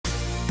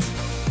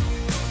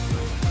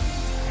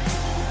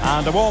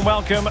And a warm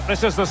welcome.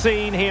 This is the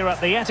scene here at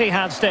the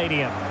Etihad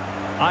Stadium.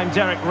 I'm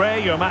Derek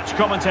Ray, your match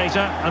commentator,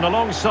 and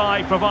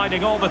alongside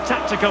providing all the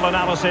tactical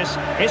analysis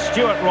is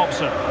Stuart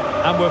Robson.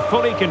 And we're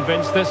fully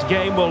convinced this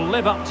game will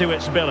live up to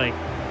its billing.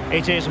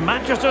 It is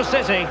Manchester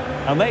City,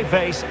 and they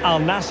face Al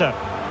Nassr.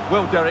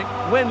 Well, Derek,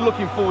 when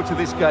looking forward to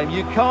this game,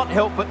 you can't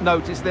help but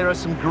notice there are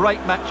some great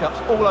matchups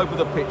all over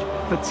the pitch,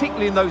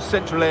 particularly in those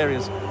central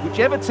areas.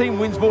 Whichever team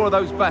wins more of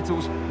those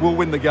battles will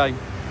win the game.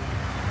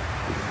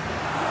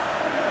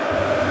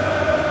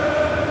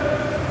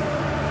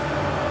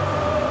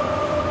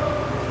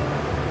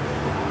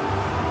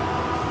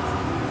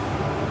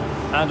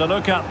 And a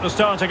look at the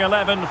starting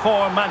 11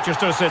 for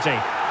Manchester City.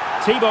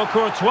 Thibaut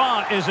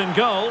Courtois is in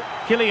goal.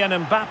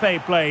 Kylian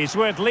Mbappe plays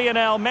with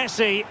Lionel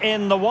Messi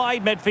in the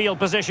wide midfield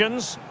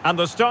positions. And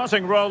the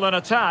starting role in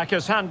attack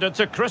is handed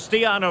to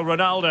Cristiano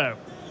Ronaldo.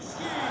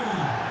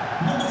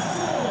 Number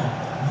 4,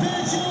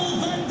 Virgil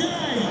van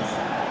Dijk.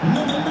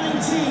 Number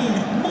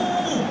 19,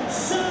 Mo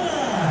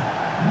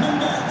Salah.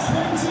 Number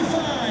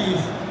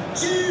 25,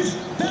 Jude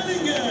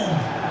Bellingham.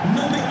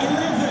 Number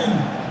 11,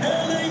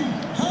 Erling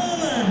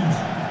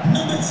Haaland.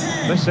 Number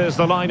 10. This is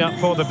the lineup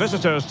for the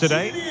visitors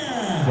today.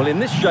 Well, in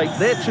this shape,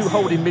 their two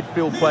holding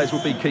midfield players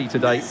will be key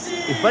today.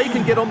 If they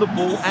can get on the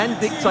ball and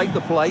dictate the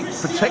play,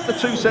 protect the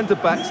two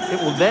centre-backs, it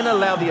will then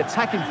allow the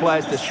attacking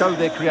players to show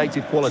their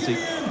creative quality.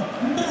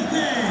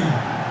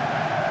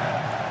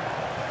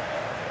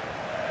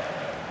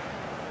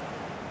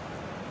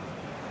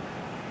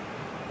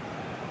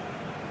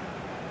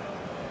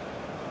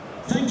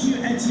 Thank you,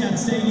 Etihad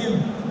Stadium.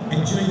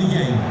 Enjoy the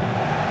game.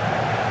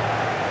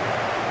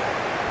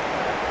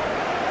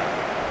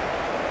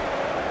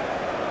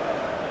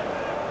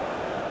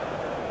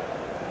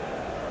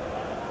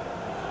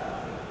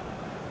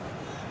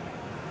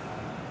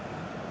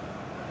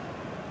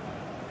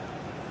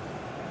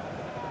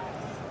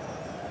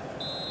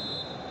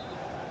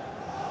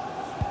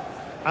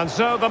 And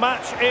so the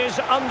match is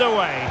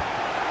underway.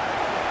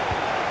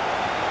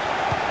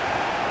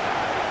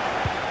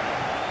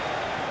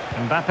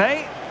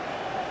 Mbappe.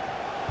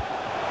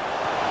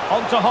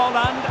 On to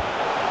Haaland.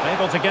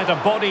 Able to get a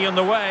body in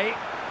the way.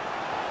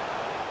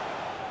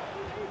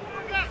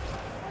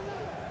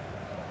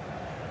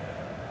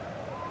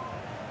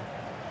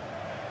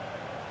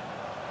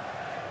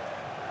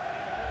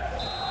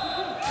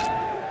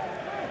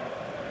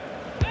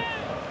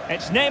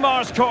 It's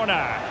Neymar's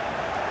corner.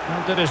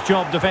 Well, did his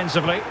job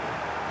defensively.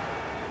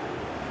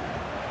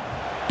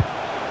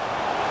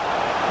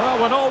 Well,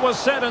 when all was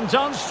said and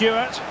done,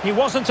 Stuart, he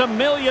wasn't a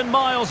million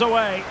miles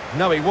away.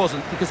 No, he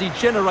wasn't, because he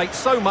generates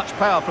so much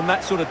power from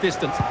that sort of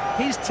distance.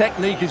 His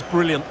technique is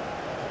brilliant.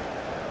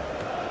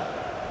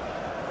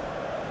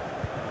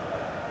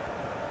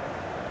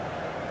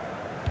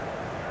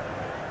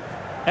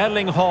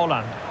 Erling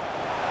Haaland.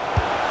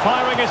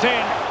 Firing it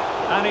in.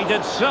 And he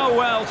did so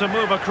well to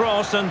move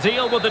across and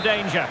deal with the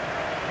danger.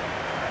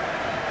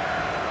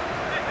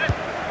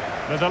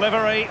 The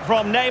delivery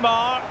from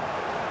Neymar,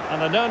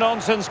 and the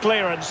no-nonsense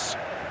clearance.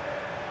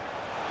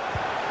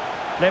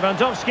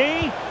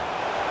 Lewandowski,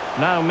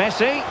 now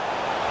Messi.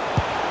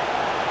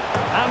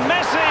 And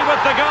Messi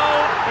with the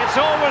goal. It's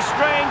always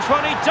strange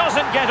when he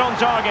doesn't get on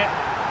target.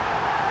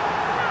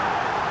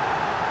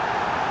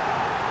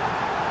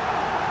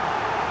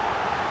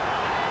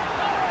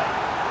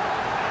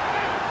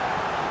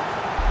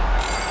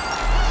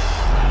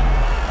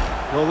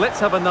 Well, let's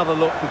have another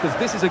look, because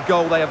this is a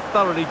goal they have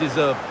thoroughly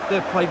deserved.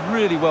 They've played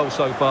really well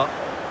so far.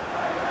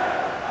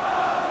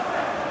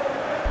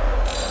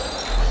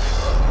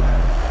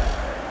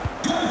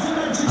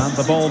 And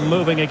the ball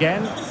moving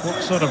again.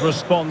 What sort of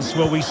response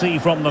will we see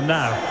from them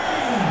now?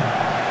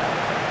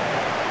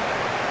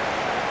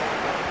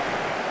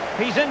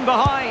 He's in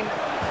behind.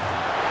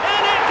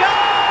 In it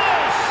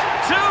goes!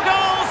 2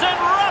 goals in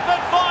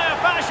rapid-fire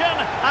fashion,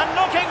 and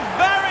looking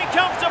very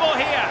comfortable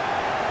here.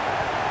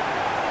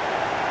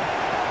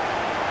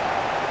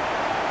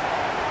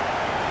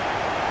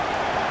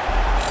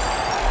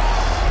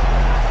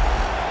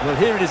 Well,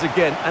 here it is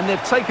again, and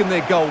they've taken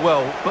their goal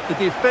well, but the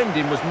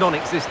defending was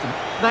non-existent.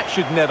 That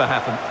should never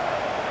happen.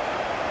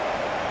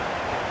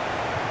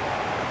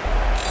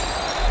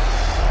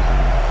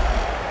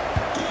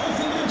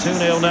 Two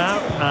 2-0 now,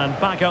 and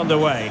back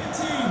underway.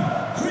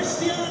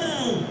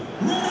 Cristiano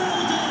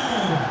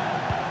Ronaldo.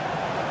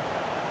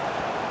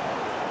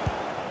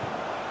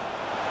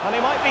 And he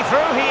might be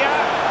through here.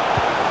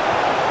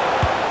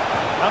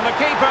 And the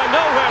keeper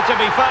nowhere to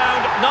be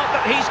found, not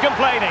that he's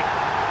complaining.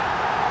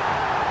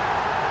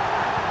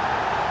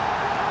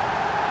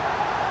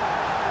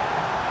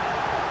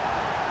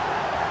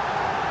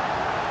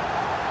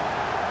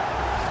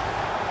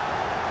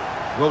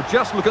 Well,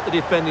 just look at the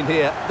defending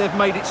here. They've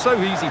made it so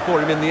easy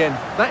for him in the end.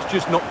 That's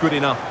just not good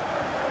enough.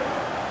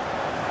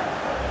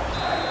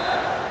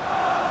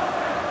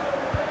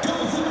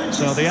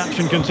 So the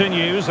action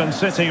continues, and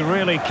City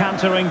really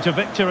cantering to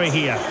victory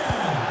here.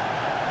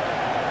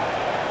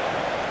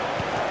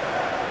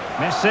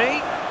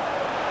 Messi.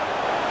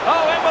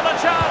 Oh, in with a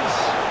chance.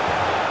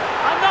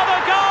 Another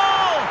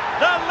goal!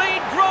 The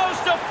lead grows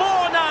to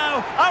 4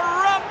 now. A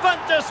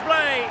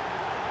display.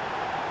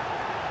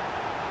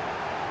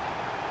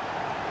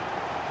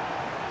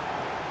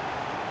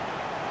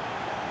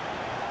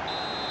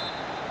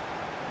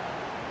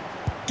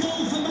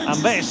 Goal for Manchester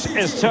And this City.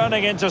 is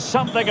turning into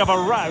something of a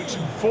rout.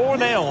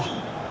 4-0.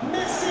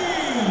 Messi.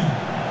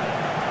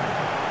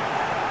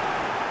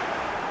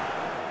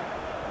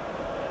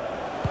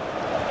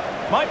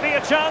 Might be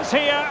a chance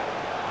here.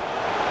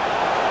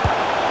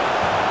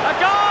 A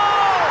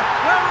goal!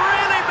 We're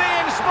really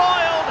being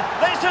spoiled.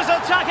 This is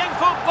attacking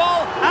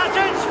football at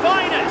its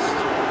finest.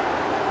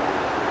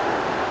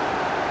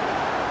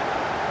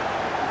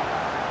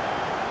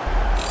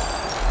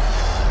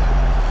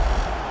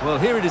 Well,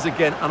 here it is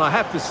again, and I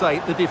have to say,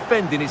 the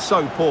defending is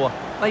so poor.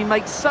 They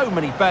make so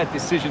many bad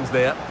decisions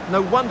there.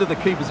 No wonder the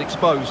keeper's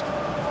exposed.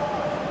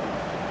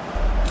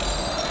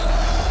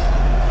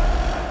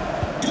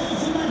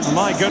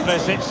 My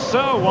goodness, it's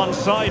so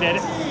one-sided.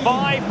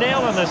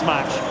 5-0 in this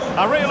match.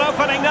 A real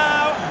opening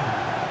now.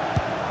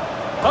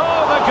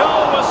 Oh, the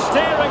goal was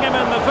staring him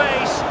in the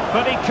face,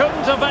 but he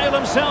couldn't avail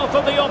himself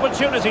of the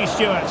opportunity,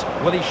 Stuart.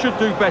 Well, he should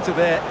do better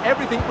there.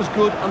 Everything was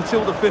good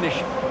until the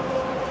finish.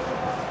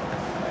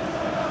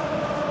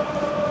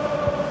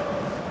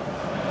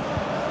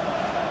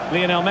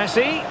 Lionel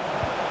Messi.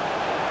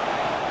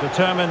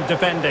 Determined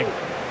defending.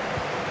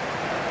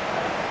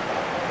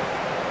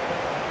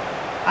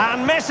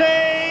 And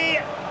Messi!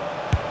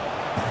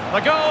 The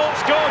goal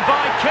scored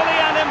by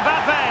Kylian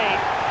Mbappe.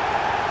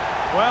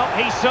 Well,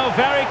 he's so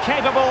very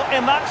capable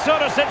in that sort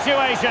of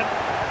situation.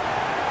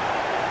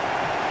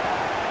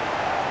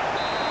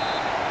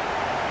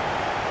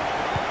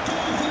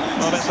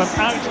 Well, it's an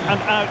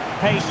out-and-out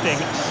pasting.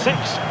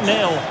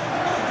 6-0.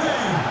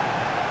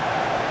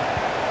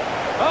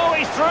 Oh,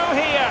 he's through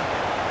here.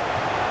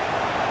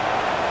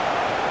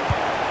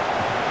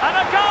 And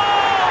a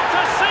goal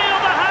to seal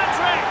the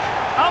hat-trick.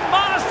 A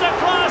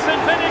masterclass in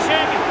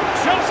finishing.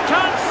 Just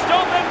can't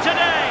stop him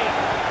today.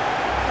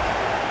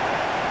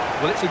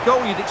 Well, it's a goal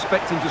you'd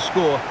expect him to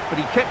score, but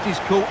he kept his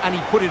cool and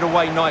he put it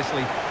away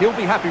nicely. He'll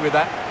be happy with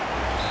that.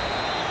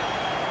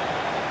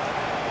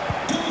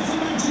 Goal for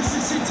Manchester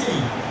City.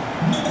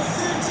 Number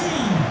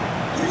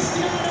 13.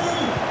 Cristiano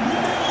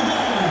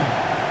Ronaldo.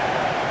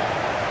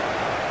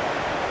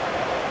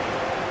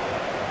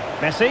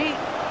 Messi.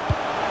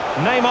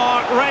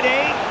 Neymar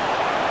ready.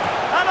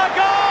 And a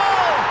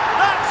goal!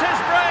 That's his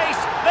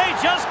brace. They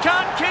just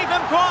can't keep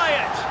him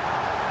quiet.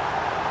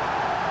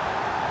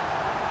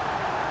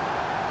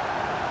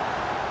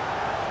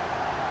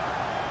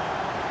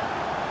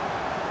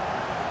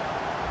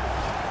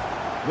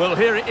 Well,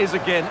 here it is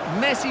again.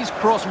 Messi's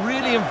cross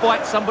really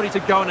invites somebody to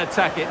go and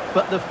attack it,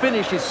 but the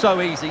finish is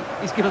so easy.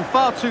 He's given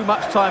far too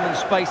much time and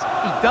space.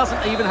 He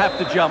doesn't even have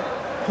to jump.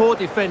 Poor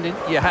defending,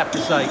 you have to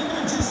say.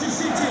 Manchester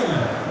City.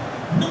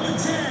 Number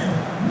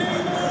 10.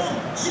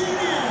 Neymar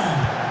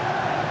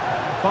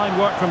Jr. Fine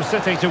work from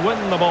City to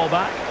win the ball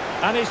back.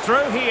 And he's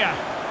through here.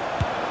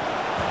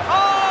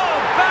 Oh,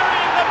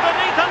 burying them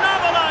beneath an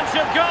avalanche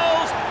of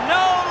goals.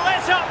 No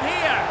let up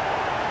here.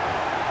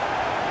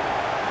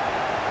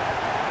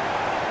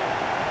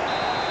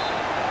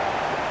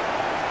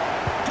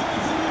 Goal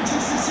for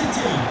Manchester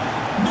City.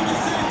 Number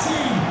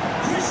 13.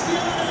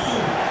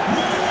 Cristiano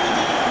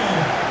Ronaldo.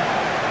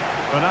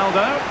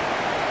 Ronaldo.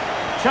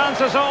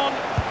 Chances on.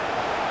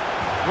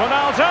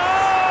 Ronaldo!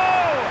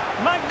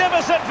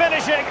 Magnificent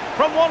finishing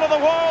from one of the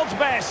world's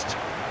best.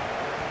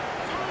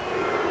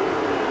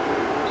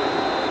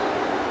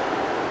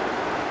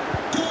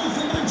 Goal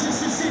for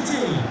Manchester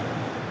City.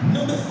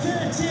 Number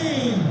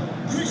 13.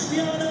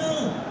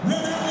 Cristiano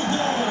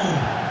Ronaldo.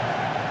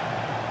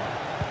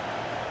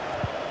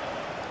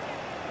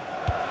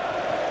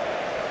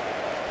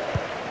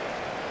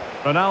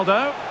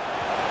 Ronaldo.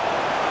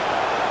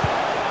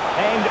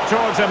 Aimed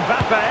towards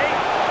Mbappe.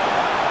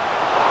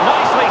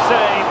 Nicely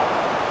saved.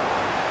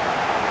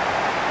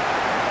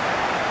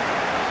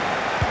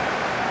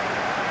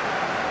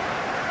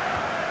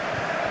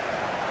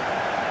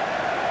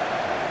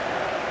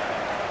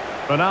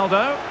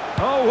 Ronaldo.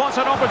 Oh, what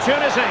an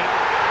opportunity.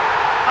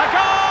 A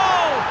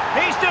goal!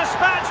 He's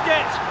dispatched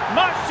it,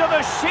 much to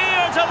the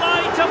sheer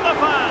delight of the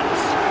fans.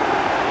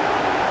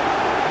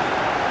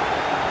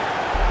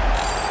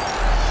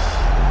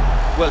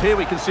 Well, here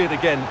we can see it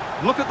again.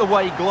 Look at the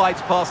way he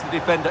glides past the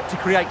defender to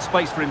create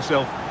space for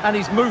himself. And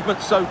his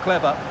movement's so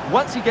clever.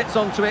 Once he gets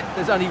onto it,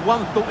 there's only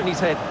one thought in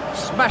his head.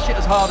 Smash it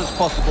as hard as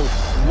possible.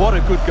 What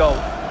a good goal.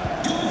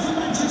 Goal for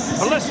Manchester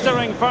City.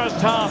 Blistering first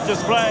half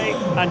display,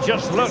 and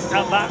just look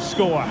at that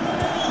score.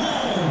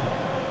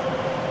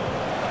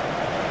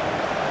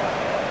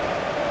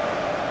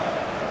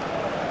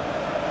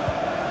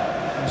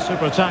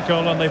 Super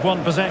tackle, and they've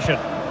won possession.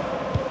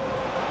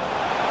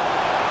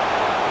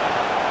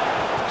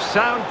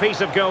 Sound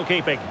piece of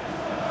goalkeeping.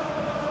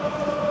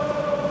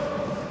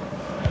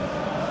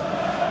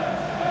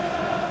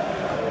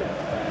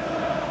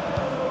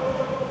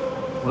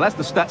 Well, as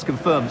the stats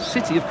confirm,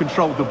 City have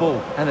controlled the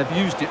ball and have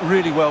used it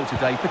really well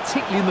today,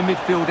 particularly in the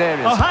midfield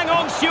areas. Oh, hang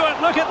on,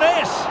 Stuart, look at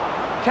this.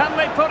 Can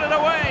they put it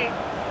away?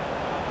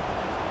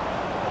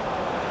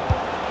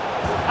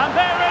 And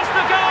there is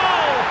the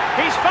goal!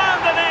 He's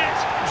found the net!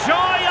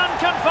 Joy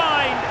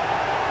unconfined!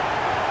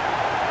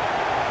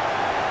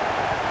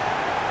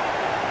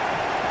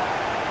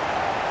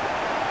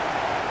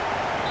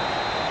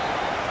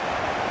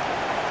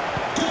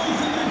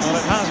 Well,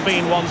 it has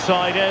been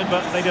one-sided,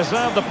 but they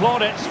deserve the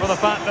plaudits for the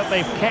fact that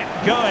they've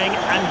kept going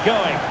and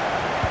going.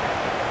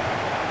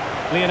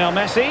 Lionel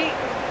Messi.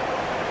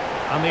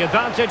 And the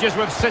advantage is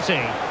with City.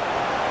 And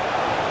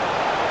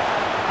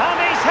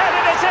he's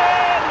headed it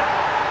in!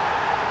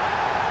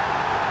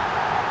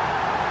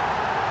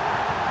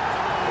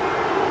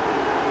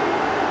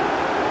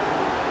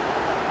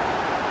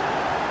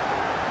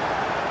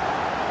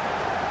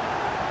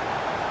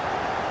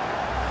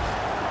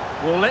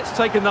 Well, let's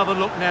take another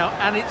look now,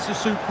 and it's a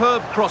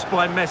superb cross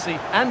by Messi,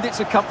 and it's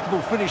a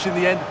comfortable finish in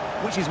the end,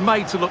 which is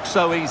made to look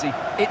so easy.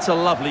 It's a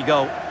lovely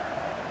goal.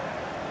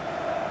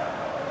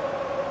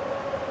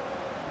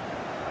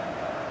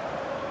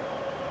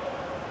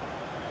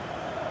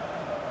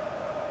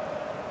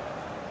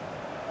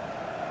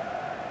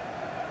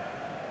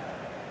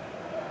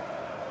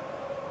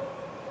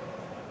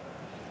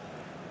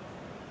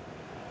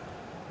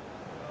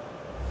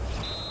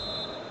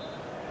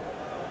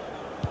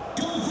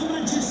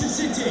 Manchester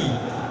City,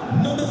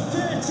 number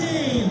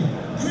 13,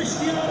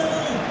 Cristiano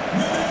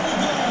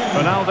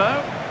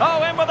Ronaldo.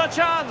 Oh, in with a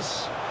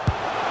chance.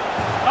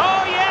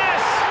 Oh,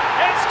 yes!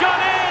 It's gone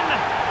in!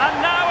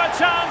 And now a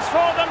chance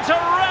for them to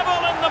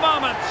revel in the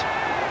moment.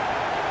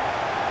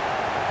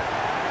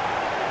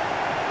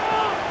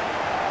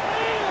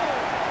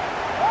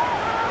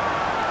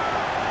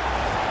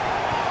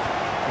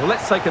 Well,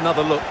 let's take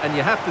another look, and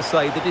you have to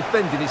say the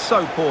defending is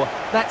so poor.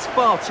 That's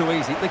far too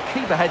easy. The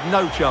keeper had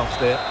no chance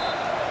there.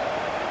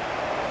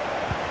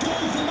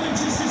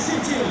 Manchester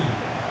City,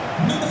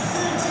 number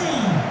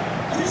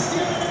 13,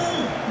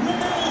 Cristiano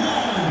Ronaldo.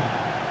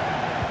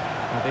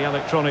 The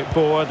electronic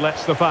board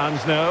lets the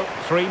fans know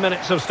 3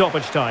 minutes of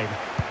stoppage time.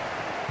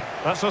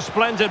 That's a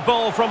splendid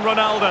ball from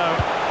Ronaldo.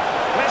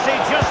 Messi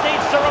just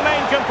needs to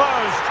remain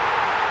composed.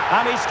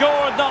 And he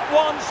scored not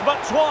once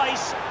but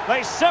twice.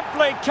 They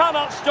simply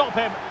cannot stop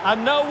him.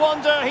 And no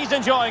wonder he's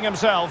enjoying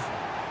himself.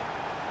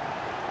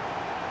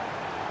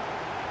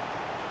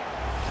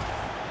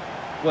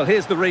 Well,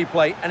 here's the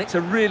replay, and it's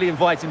a really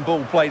inviting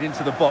ball played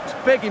into the box,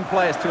 begging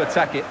players to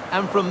attack it.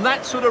 And from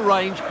that sort of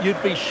range,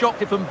 you'd be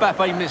shocked if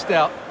Mbappe missed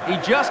out. He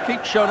just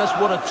keeps showing us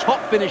what a top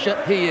finisher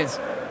he is.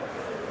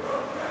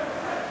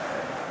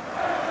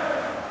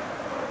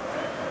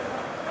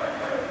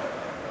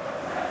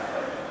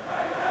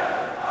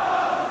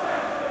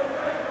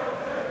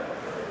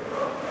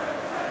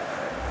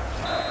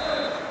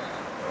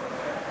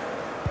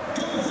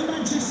 Goal for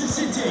Manchester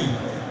City,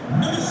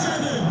 number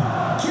 7,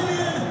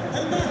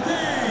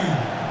 Mbappe.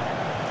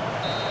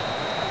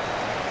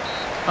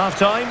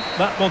 Half-time,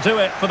 that will do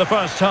it for the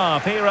first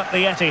half here at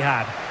the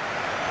Etihad.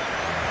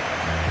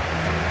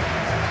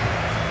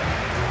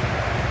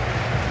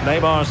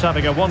 Neymar's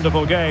having a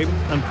wonderful game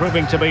and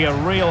proving to be a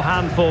real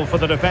handful for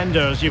the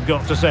defenders, you've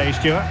got to say,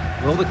 Stuart.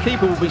 Well, the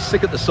keeper will be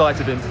sick at the sight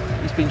of him.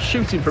 He's been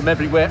shooting from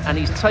everywhere, and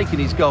he's taken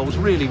his goals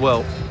really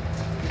well.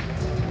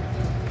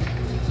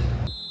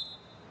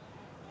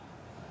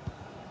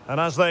 And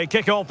as they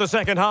kick off the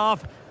second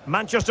half,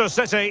 Manchester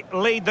City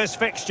lead this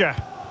fixture.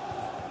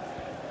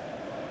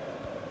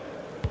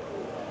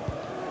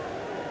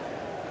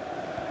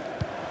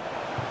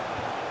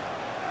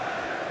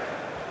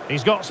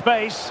 He's got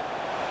space.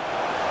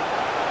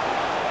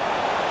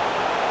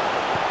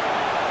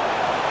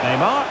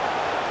 Neymar.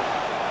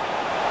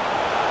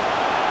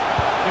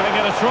 Giving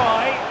it a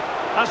try.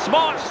 A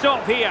smart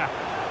stop here.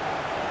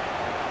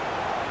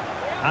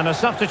 And a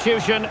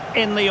substitution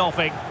in the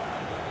offing.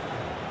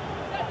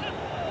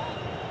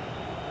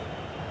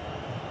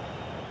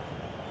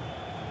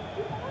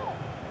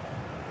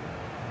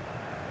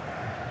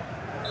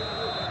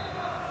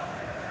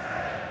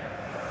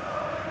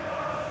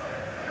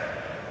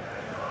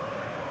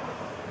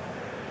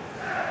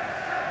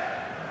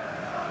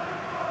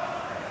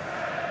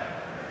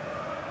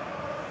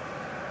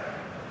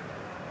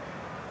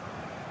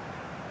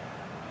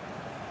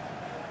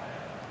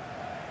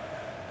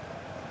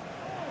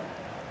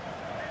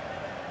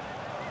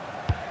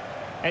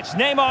 It's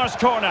Neymar's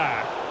corner.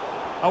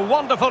 A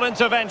wonderful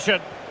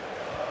intervention.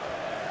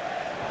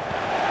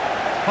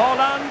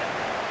 Haaland.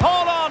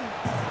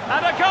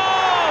 And a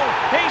goal!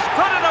 He's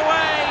put it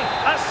away.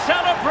 A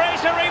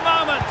celebratory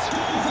moment.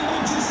 Goal for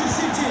Manchester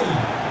City,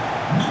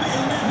 number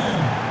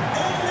 11,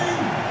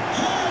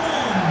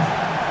 Haaland.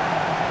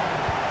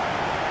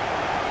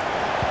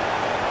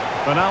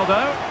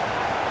 Ronaldo.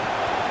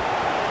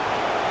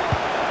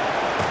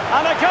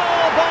 And a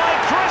goal by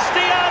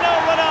Cristiano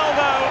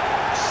Ronaldo.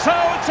 So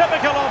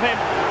typical of him.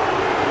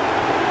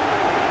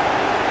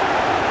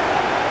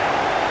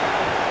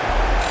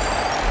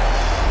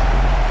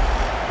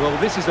 Well,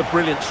 this is a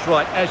brilliant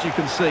strike, as you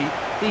can see.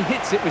 He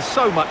hits it with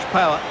so much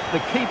power. The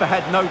keeper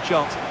had no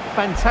chance.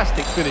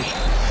 Fantastic finish.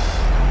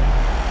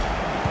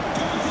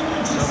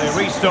 So they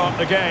restart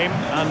the game,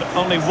 and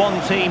only one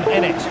team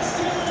in it.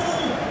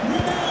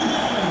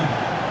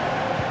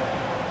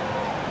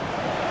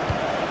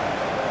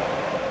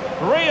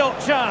 Real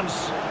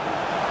chance.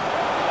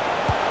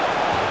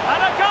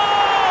 And a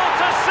goal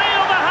to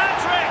seal the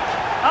hat-trick.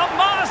 A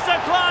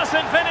masterclass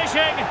in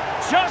finishing.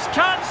 Just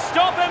can't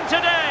stop him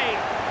today.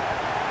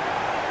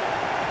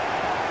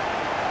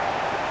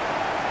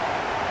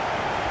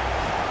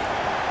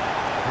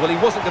 Well, he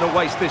wasn't going to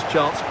waste this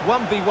chance.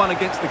 1v1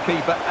 against the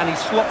keeper, and he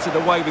slots it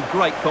away with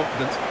great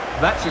confidence.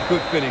 That's a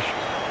good finish.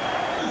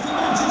 For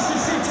Manchester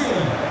City,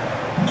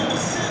 number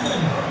 7,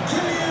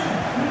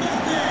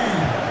 Mbappe.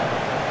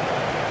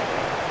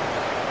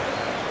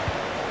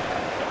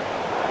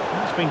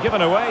 It's been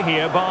given away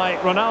here by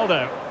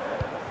Ronaldo.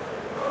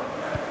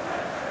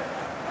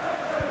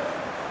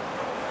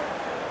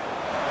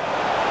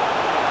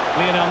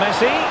 Lionel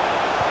Messi.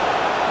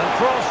 And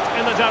crossed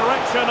in the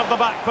direction of the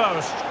back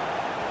post.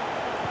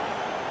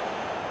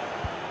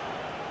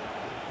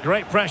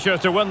 Great pressure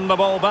to win the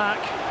ball back.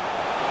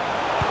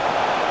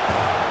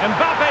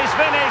 Mbappe's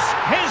finish,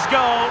 his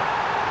goal.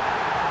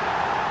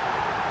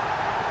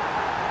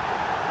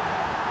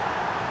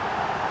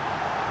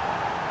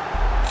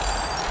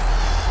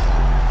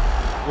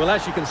 Well,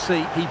 as you can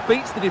see, he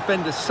beats the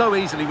defender so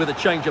easily with a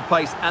change of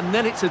pace, and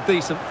then it's a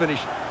decent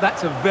finish.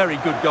 That's a very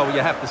good goal,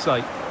 you have to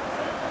say.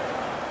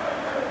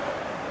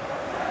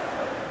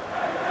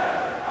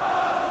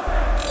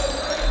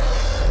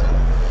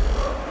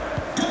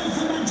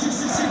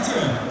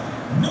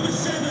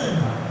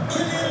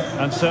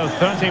 And so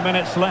 30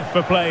 minutes left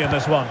for play in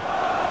this one.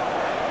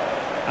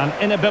 An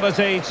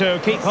inability to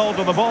keep hold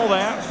of the ball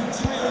there.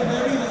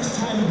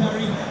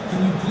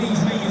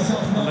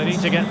 Well, they need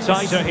to get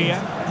tighter here,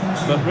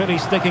 but really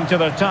sticking to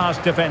their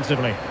task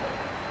defensively.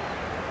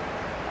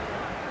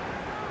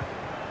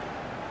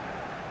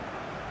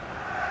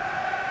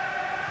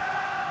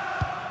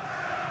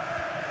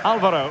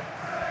 Alvaro.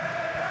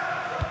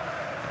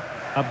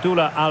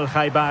 Abdullah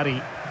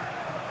Al-Khaibari.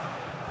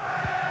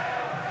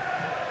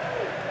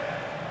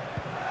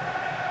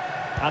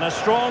 And a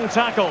strong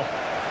tackle.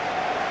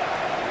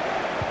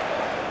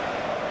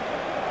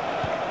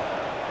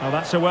 Oh,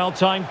 that's a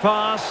well-timed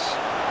pass.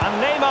 And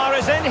Neymar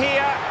is in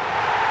here.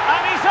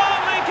 And he's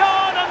only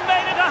gone and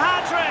made it a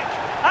hat-trick.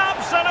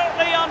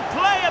 Absolutely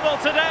unplayable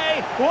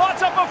today.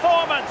 What a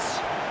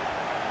performance.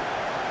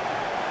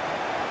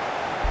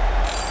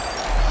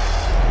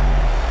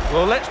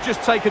 Well, let's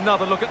just take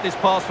another look at this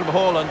pass from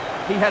Haaland.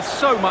 He has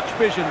so much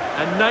vision,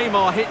 and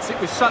Neymar hits it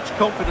with such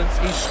confidence.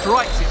 He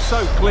strikes it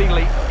so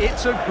cleanly.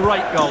 It's a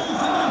great goal. For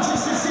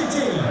Manchester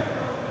City,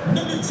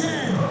 number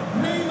 10,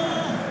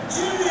 Neymar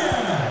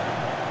Jr.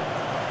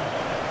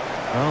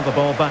 Well, the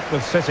ball back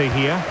with City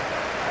here.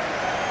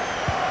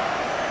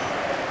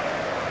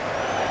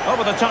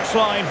 Over the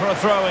touchline for a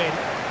throw-in.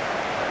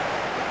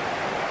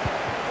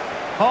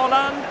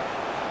 Haaland.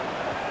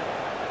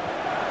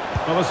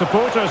 Well, the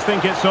supporters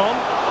think it's on.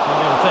 Well,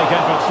 they'll take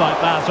efforts like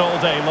that all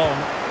day long.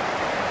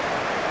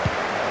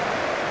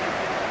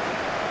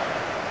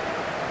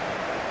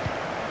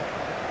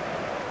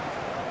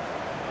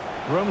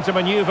 Room to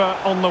manoeuvre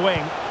on the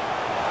wing.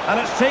 And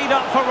it's teed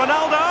up for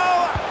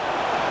Ronaldo.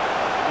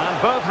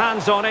 And both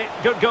hands on it.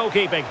 Good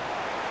goalkeeping.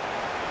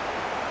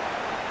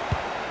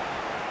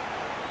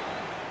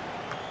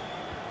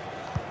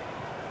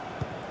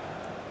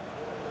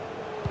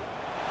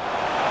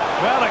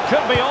 Well, it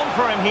could be on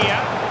for him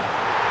here.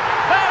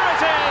 There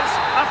it is!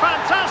 A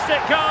fantastic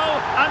goal,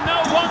 and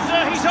no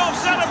wonder he's off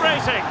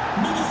celebrating.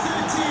 Number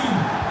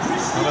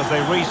 13, And as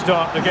they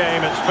restart the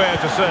game, it's fair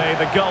to say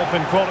the gulf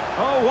in quality.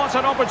 Oh, what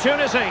an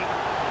opportunity!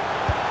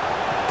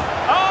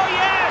 Oh,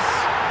 yes!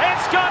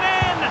 It's gone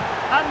in!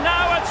 And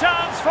now a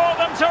chance for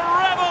them to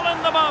revel in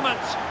the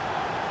moment.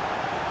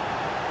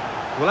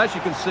 Well, as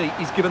you can see,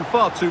 he's given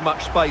far too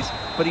much space,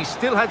 but he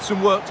still had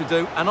some work to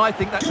do, and I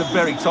think that's a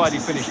very tidy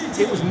finish.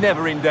 It was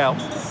never in doubt.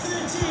 number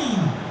 13,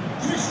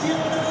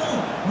 Cristiano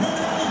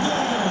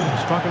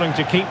Ronaldo. Struggling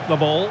to keep the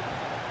ball.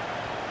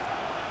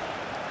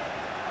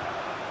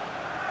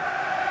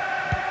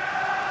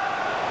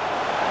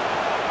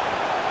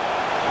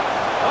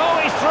 Oh,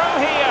 he's through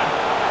here.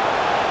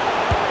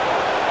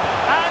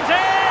 And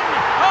in!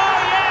 Oh,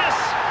 yes!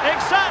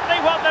 Exactly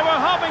what they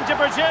were hoping to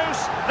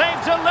produce.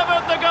 They've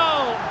delivered the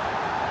goal.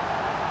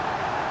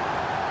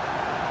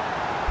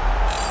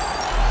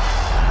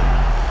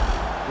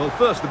 Well,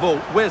 first of all,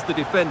 where's the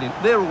defending?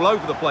 They're all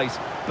over the place,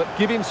 but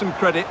give him some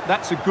credit.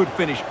 That's a good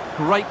finish.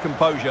 Great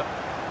composure.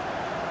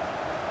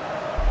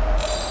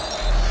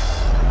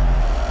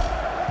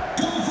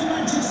 Goal for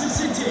Manchester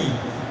City,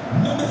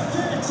 number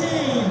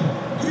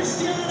 13,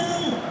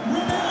 Cristiano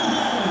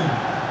Ronaldo.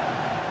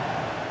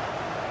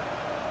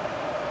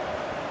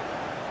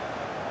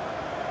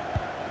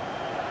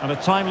 And a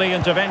timely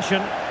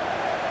intervention.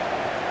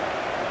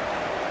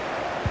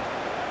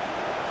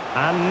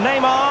 And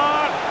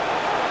Neymar.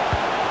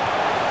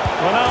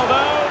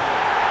 Ronaldo.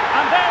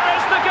 And there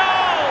is the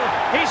goal.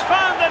 He's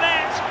found the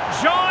net.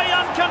 Joy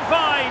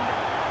unconfined.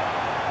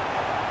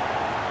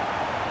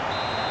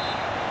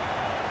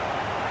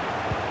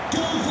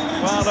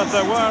 Well, if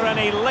there were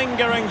any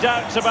lingering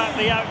doubts about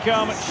the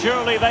outcome,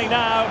 surely they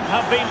now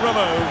have been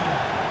removed.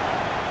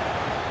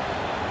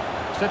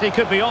 City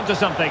could be onto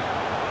something.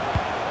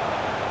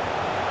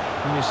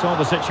 And you saw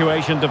the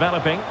situation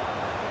developing.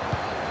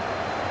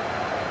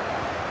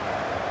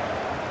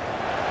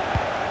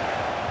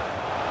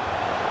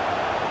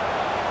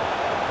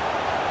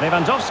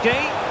 Lewandowski.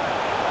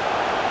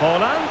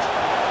 Haaland.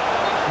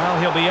 Well,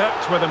 he'll be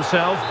irked with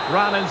himself.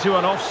 Ran into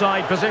an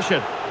offside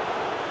position.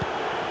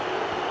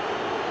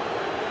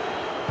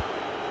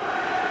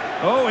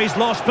 Oh, he's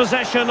lost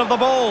possession of the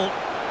ball.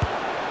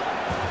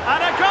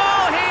 And a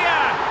goal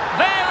here!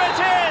 There it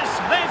is!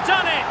 They've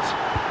done it!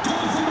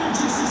 Goal for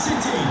Manchester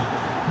City.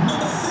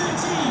 Number 13,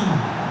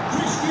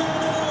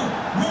 Cristiano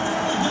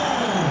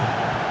Ronaldo.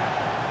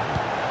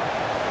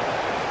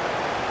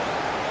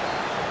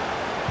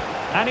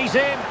 And he's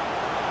in.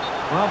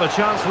 Well, the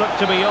chance looked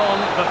to be on,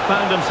 but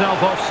found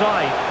himself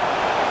offside.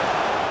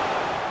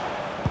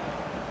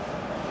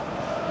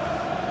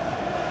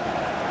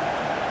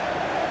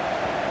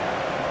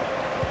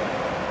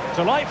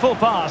 Delightful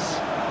pass.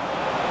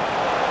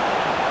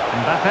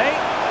 Mbappe.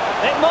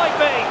 It might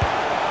be.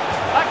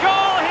 A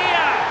goal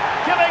here!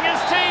 Giving his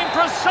team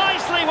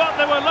precisely what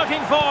they were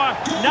looking for.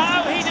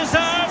 Now he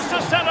deserves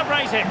to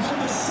celebrate it.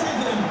 Number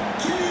 7,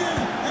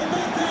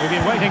 Mbappe. We've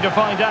been waiting to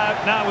find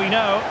out. Now we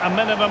know. A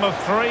minimum of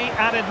 3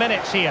 added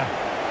minutes here.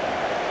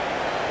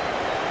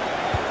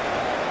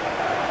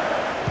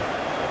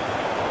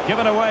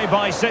 Given away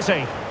by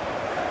City.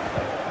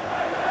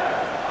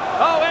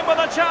 Oh, in with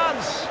a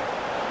chance.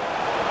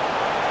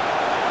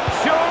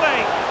 Surely.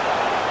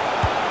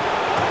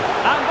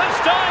 And this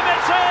time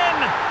it's in.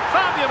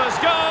 Fabulous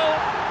goal.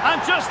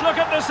 And just look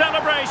at the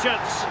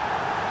celebrations.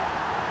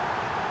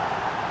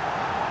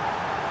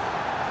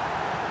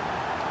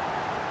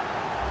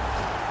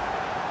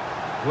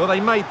 Well,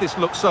 they made this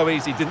look so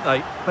easy, didn't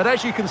they? But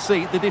as you can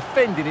see, the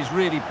defending is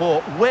really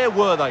poor. Where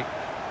were they?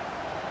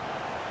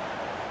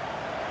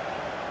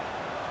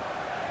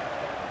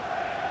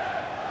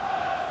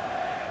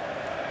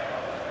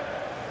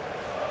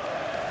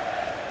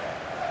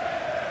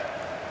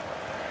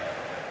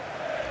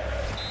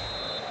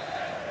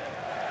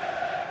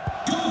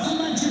 Goal for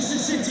Manchester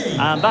City.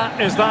 And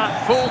that is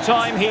that. Full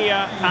time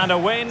here and a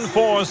win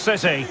for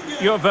City.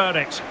 Your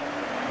verdict?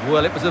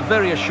 Well, it was a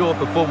very assured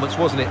performance,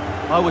 wasn't it?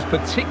 I was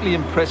particularly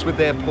impressed with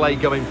their play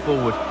going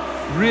forward.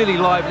 Really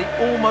lively,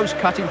 almost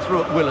cutting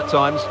through at will at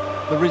times.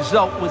 The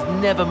result was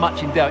never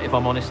much in doubt, if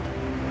I'm honest.